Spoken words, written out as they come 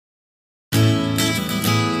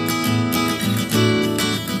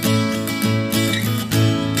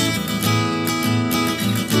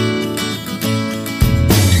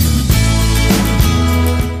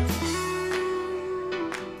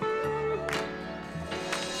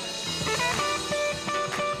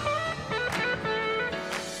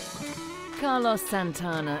Carlos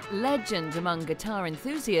Santana, legend among guitar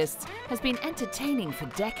enthusiasts, has been entertaining for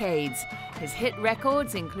decades. His hit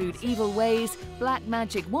records include Evil Ways, Black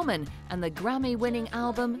Magic Woman, and the Grammy-winning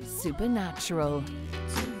album Supernatural.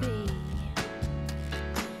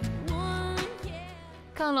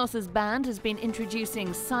 Carlos's band has been introducing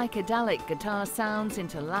psychedelic guitar sounds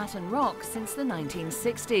into Latin rock since the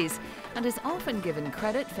 1960s and is often given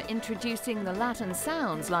credit for introducing the Latin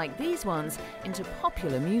sounds like these ones into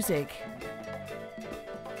popular music.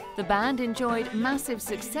 The band enjoyed massive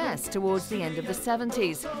success towards the end of the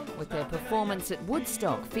 70s, with their performance at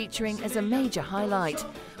Woodstock featuring as a major highlight.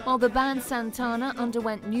 While the band Santana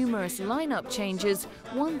underwent numerous lineup changes,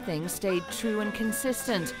 one thing stayed true and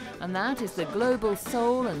consistent, and that is the global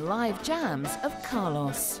soul and live jams of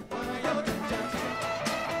Carlos.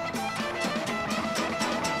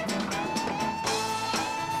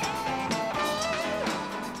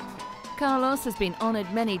 Carlos has been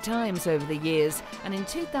honoured many times over the years, and in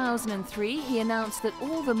 2003 he announced that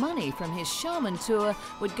all the money from his Shaman tour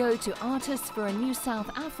would go to Artists for a New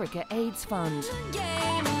South Africa AIDS Fund.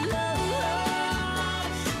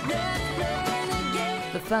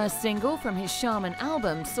 The first single from his Shaman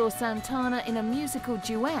album saw Santana in a musical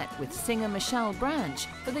duet with singer Michelle Branch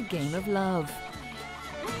for The Game of Love.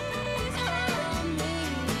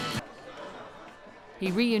 He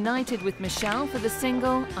reunited with Michelle for the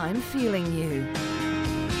single I'm Feeling You.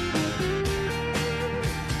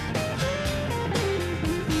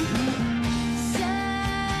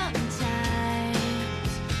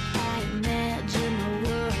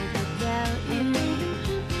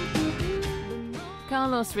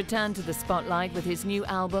 Carlos returned to the spotlight with his new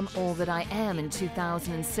album All That I Am in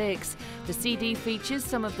 2006. The CD features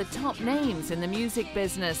some of the top names in the music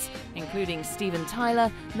business, including Steven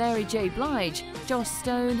Tyler, Mary J. Blige, Joss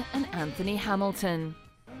Stone and Anthony Hamilton.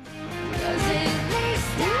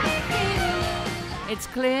 It's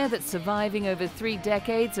clear that surviving over 3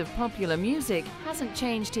 decades of popular music hasn't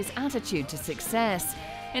changed his attitude to success.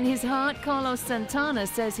 In his heart, Carlos Santana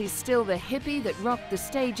says he's still the hippie that rocked the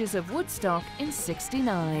stages of Woodstock in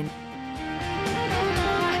 '69.